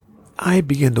I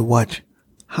begin to watch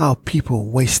how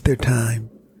people waste their time.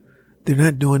 They're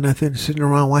not doing nothing, sitting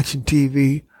around watching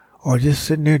TV or just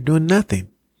sitting there doing nothing.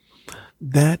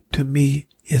 That to me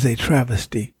is a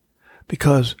travesty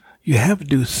because you have to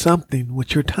do something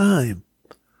with your time.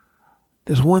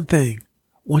 There's one thing.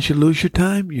 Once you lose your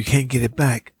time, you can't get it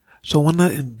back. So why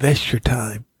not invest your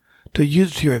time to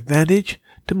use it to your advantage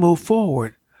to move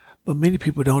forward? But many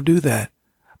people don't do that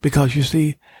because you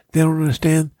see, they don't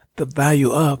understand the value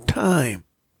of time.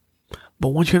 But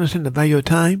once you understand the value of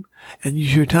time and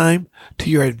use your time to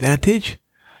your advantage,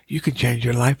 you can change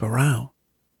your life around.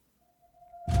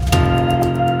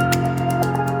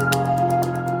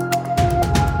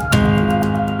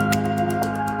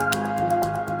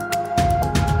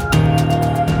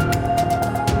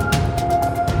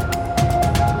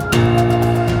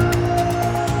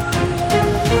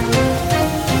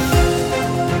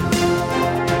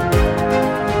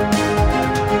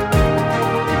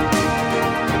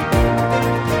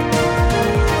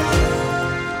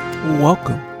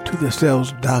 Welcome to the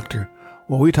Sales Doctor,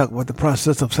 where we talk about the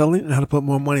process of selling and how to put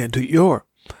more money into your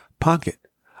pocket.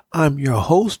 I'm your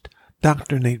host,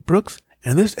 Dr. Nate Brooks,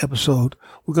 and this episode,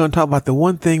 we're going to talk about the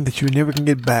one thing that you never can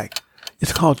get back.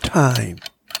 It's called time,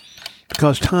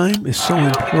 because time is so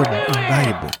important and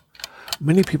valuable.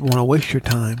 Many people want to waste your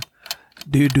time.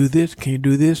 Do you do this? Can you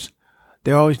do this?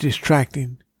 They're always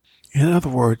distracting. In other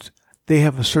words, they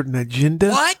have a certain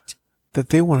agenda that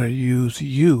they want to use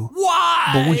you.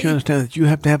 But once you understand that you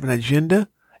have to have an agenda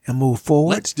and move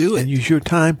forward, let's do it. And use your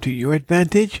time to your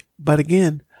advantage. But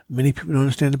again, many people don't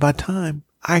understand about time.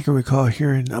 I can recall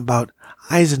hearing about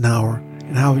Eisenhower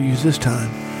and how he used his time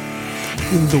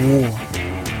in the war.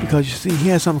 Because you see, he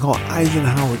has something called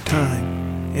Eisenhower time.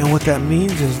 And what that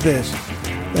means is this.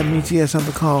 That means he has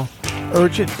something called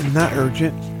urgent and not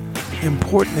urgent,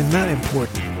 important and not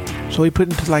important. So he put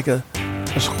it into like a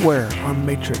square or a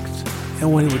matrix.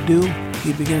 And what he would do,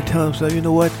 he began to tell himself, you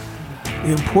know what,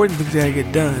 the important things that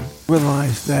get done,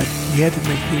 realize that he had to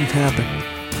make things happen.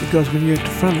 Because when you're at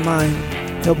the front line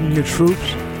helping your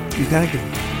troops, you got to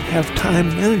have time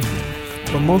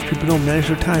management. But most people don't manage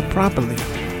their time properly.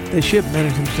 They should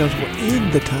manage themselves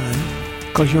within the time,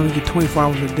 because you only get 24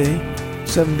 hours a day,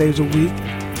 7 days a week,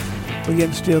 but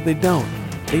yet still they don't.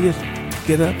 They just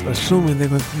get up assuming they're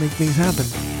going to make things happen.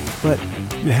 But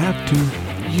you have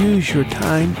to use your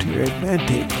time to your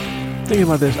advantage. Think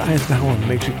about this Eisenhower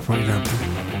matrix, for example.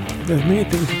 There's many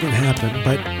things that can happen,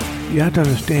 but you have to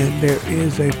understand there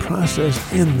is a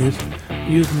process in this,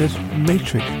 using this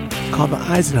matrix called the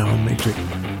Eisenhower matrix.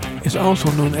 It's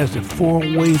also known as the 4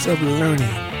 ways of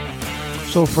learning.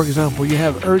 So, for example, you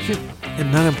have urgent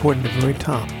and not important at the very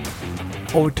top.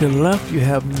 Over to the left, you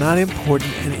have not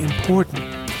important and important.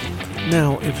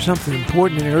 Now, if something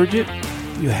important and urgent,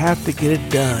 you have to get it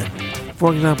done.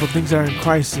 For example, things that are in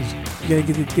crisis, you gotta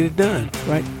get it done,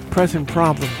 right? Pressing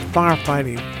problems,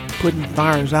 firefighting, putting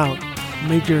fires out,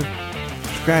 major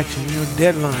scratching,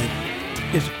 deadline.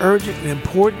 It's urgent and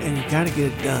important, and you gotta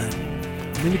get it done.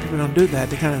 Many people don't do that.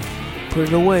 They kind of put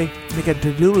it away, make a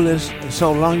to-do list, and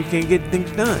so long you can't get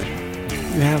things done.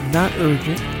 You have not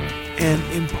urgent and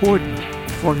important.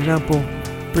 For example,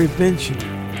 prevention.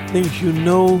 Things you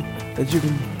know that you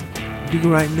can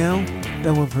do right now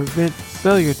that will prevent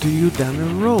failure to you down the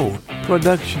road.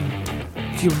 Production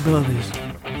capabilities,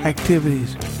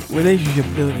 activities, relationship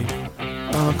building,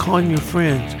 calling your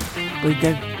friends. But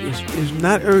that is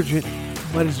not urgent,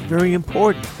 but it's very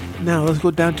important. Now let's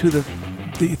go down to the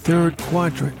third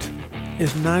quadrant.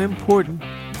 It's not important,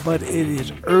 but it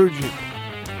is urgent.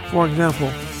 For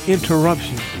example,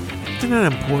 interruptions. They're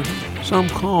not important. Some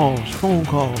calls, phone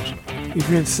calls. If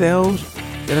you're in sales,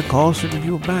 get a call, certain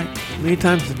people back. Many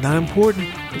times it's not important,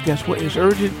 but guess what? It's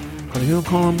urgent, because if you don't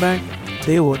call them back,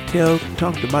 they will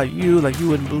talk about you like you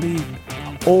wouldn't believe,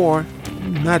 or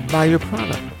not buy your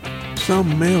product.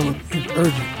 Some mail is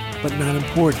urgent, but not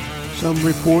important. Some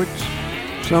reports,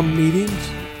 some meetings,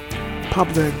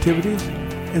 popular activities,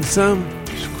 and some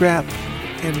scrap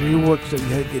and reworks that you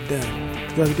had to get done.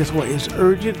 Because guess what? It's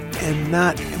urgent and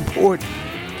not important.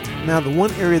 Now, the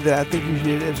one area that I think you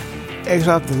should X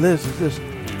off the list is this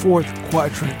 4th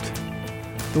quadrant.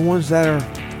 The ones that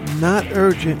are not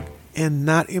urgent and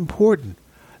not important.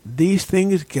 These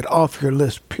things get off your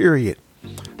list, period.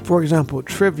 For example,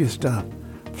 trivia stuff.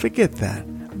 Forget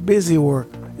that. Busy work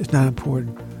is not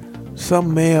important.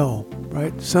 Some mail,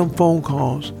 right? Some phone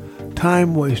calls,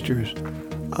 time wasters,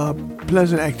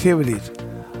 pleasant activities.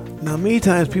 Now, many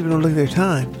times people don't look at their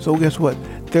time. So guess what?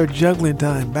 They're juggling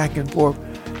time back and forth,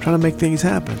 trying to make things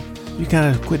happen. You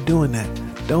kind of quit doing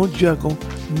that. Don't juggle.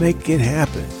 Make it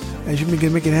happen. As you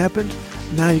make it happen,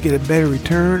 Now you get a better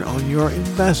return on your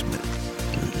investment.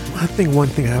 I think one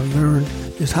thing I've learned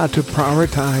is how to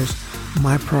prioritize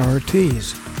my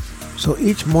priorities. So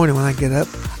each morning when I get up,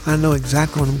 I know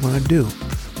exactly what I'm going to do.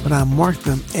 But I mark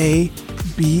them A,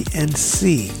 B, and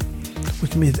C,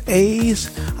 which means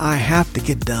A's, I have to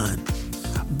get done.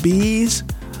 B's,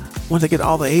 once I get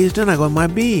all the A's done, I go to my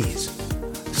B's.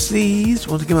 C's,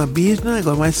 once I get my B's done, I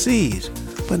go to my C's.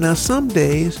 But now some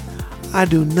days, I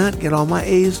do not get all my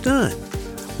A's done,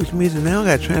 which means that now I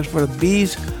got to transfer the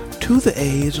B's to the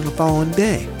A's on the following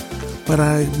day. But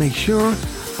I make sure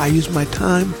I use my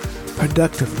time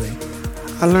productively.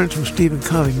 I learned from Stephen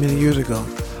Covey many years ago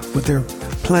with their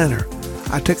planner.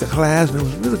 I took a class and it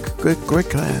was a really great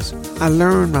class. I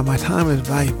learned that my time is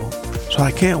valuable, so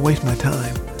I can't waste my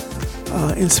time.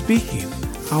 In speaking,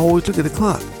 I always look at the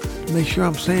clock to make sure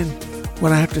I'm saying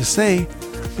what I have to say,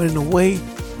 but in a way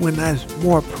when that's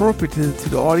more appropriate to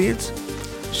the audience,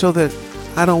 so that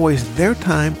I don't waste their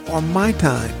time or my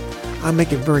time. I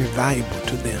make it very valuable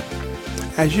to them.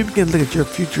 As you begin to look at your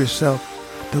future self,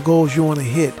 the goals you want to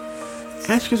hit,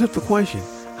 ask yourself the question,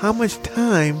 how much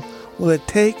time will it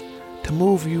take to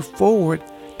move you forward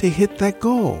to hit that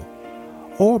goal?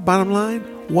 Or bottom line,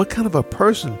 what kind of a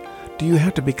person do you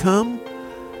have to become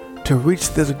to reach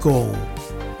this goal?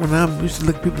 When I used to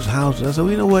look at people's houses, I said,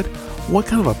 well, you know what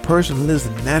kind of a person lives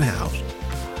in that house?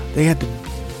 They had to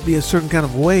be a certain kind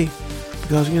of way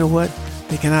because you know what?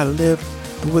 They cannot live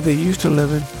the way they used to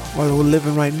live in or they're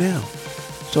living right now.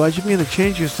 So as you begin to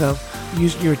change yourself,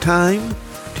 using your time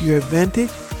to your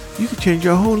advantage, you can change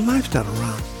your whole lifestyle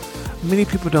around. Many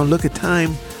people don't look at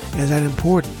time as that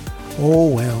important. Oh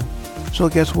well. So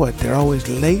guess what? They're always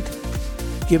late,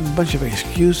 giving a bunch of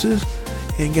excuses,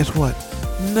 and guess what?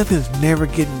 Nothing's never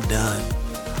getting done.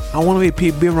 I want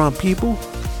to be around people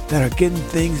that are getting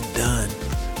things done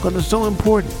because it's so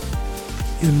important.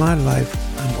 In my life,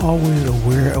 I'm always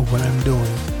aware of what I'm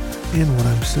doing and what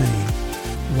I'm saying.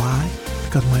 Why?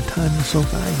 Because my time is so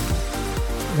valuable.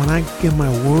 When I give my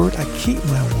word, I keep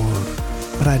my word,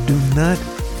 but I do not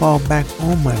fall back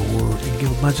on my word and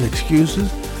give a bunch of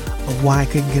excuses of why I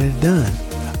couldn't get it done.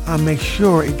 I make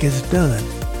sure it gets done.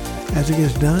 As it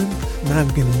gets done, now I'm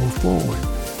going to move forward,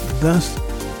 thus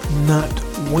not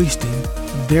wasting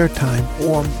their time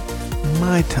or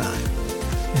my time.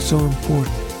 It's so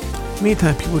important. Many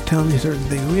times people tell me certain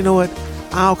things. Well, you know what?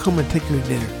 I'll come and take you to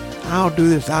dinner. I'll do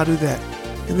this, I'll do that.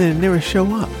 And then they never show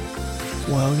up.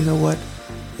 Well, you know what?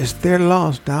 It's their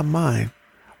loss, not mine.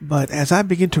 But as I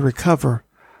begin to recover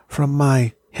from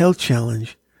my health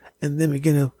challenge and then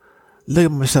begin to look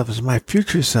at myself as my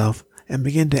future self and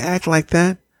begin to act like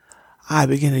that, I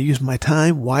begin to use my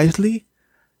time wisely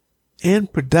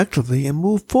and productively and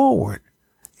move forward.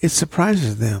 It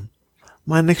surprises them.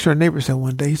 My next door neighbor said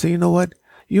one day, he said, you know what?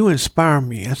 You inspire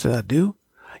me. I said, I do?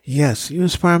 Yes, you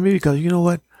inspire me because you know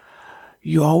what?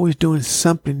 You're always doing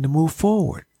something to move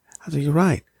forward. I said, you're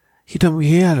right. He told me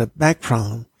he had a back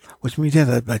problem, which means he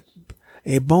had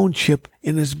a bone chip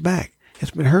in his back.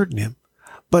 It's been hurting him.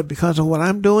 But because of what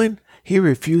I'm doing, he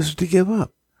refuses to give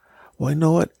up. Well, you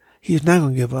know what? He's not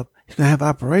going to give up. He's going to have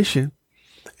operation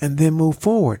and then move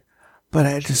forward. But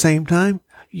at the same time,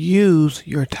 use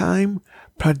your time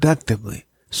productively.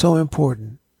 So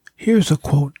important. Here's a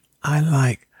quote I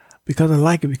like because I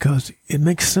like it because it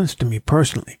makes sense to me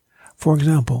personally. For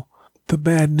example, the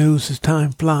bad news is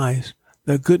time flies.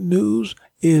 The good news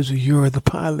is you're the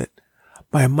pilot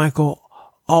by Michael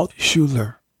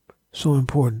Altshuler. So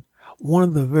important. One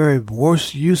of the very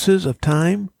worst uses of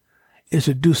time is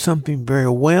to do something very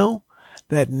well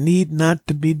that need not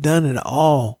to be done at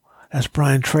all. That's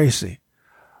Brian Tracy.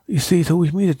 You see, so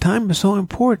which means that time is so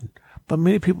important, but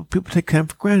many people take time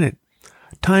for granted.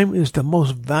 Time is the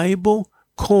most valuable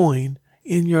coin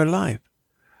in your life.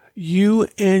 You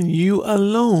and you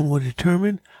alone will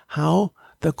determine how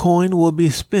the coin will be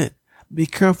spent. Be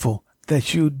careful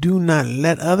that you do not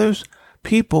let others,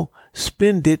 people,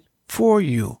 spend it for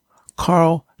you.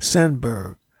 Carl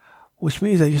Sandburg. Which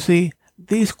means that, you see,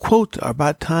 these quotes are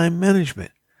about time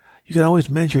management. You can always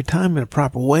manage your time in a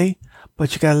proper way,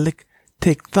 but you got to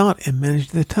take thought and manage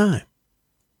the time.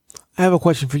 I have a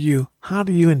question for you. How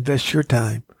do you invest your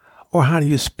time? Or how do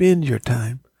you spend your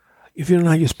time? If you don't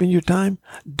know how you spend your time,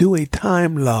 do a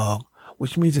time log,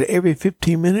 which means that every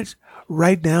 15 minutes,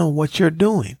 write down what you're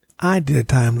doing. I did a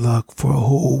time log for a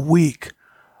whole week.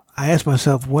 I asked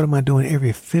myself, what am I doing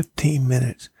every 15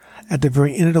 minutes? At the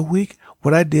very end of the week,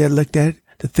 what I did, I looked at it.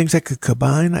 The things I could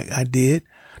combine, I did.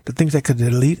 The things I could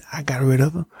delete, I got rid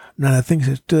of them. Now the things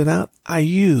that stood out, I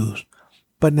used.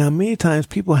 But now many times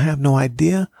people have no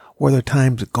idea where their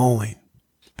time's going.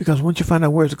 Because once you find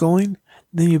out where it's going,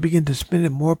 then you begin to spend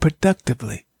it more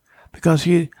productively. Because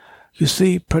you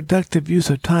see, productive use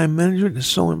of time management is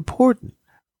so important.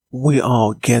 We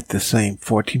all get the same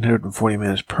 1,440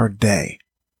 minutes per day.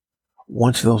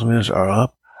 Once those minutes are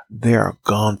up, they are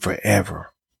gone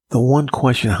forever. The one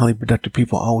question highly productive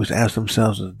people always ask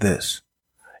themselves is this: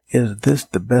 is this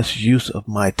the best use of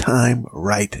my time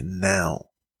right now?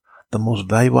 The most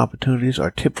valuable opportunities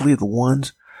are typically the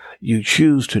ones you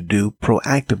choose to do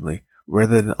proactively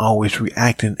rather than always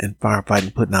reacting and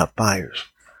firefighting, putting out fires.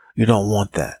 You don't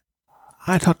want that.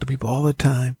 I talk to people all the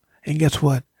time, and guess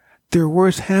what? Their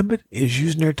worst habit is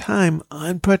using their time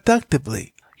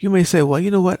unproductively. You may say, well,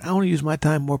 you know what? I want to use my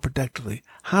time more productively.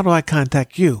 How do I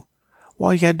contact you? Well,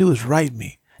 all you got to do is write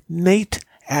me,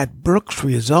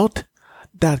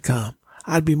 Nate@brooksresult.com.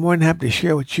 I'd be more than happy to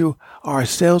share with you our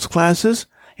sales classes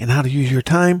and how to use your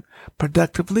time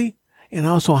productively, and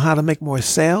also how to make more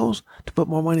sales to put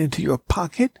more money into your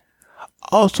pocket.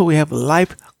 Also, we have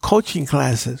life coaching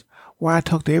classes where I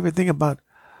talk to everything about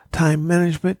time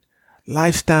management,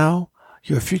 lifestyle,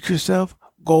 your future self,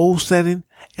 goal setting,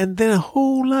 and then a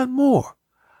whole lot more.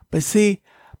 But see,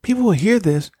 people will hear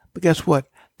this, but guess what?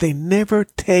 They never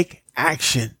take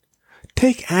action.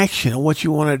 Take action on what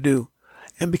you want to do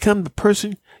and become the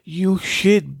person you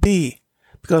should be.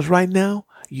 Because right now,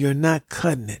 you're not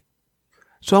cutting it.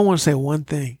 So I want to say one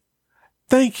thing.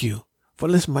 Thank you for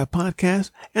listening to my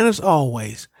podcast. And as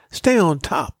always, stay on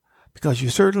top because you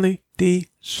certainly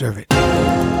deserve it.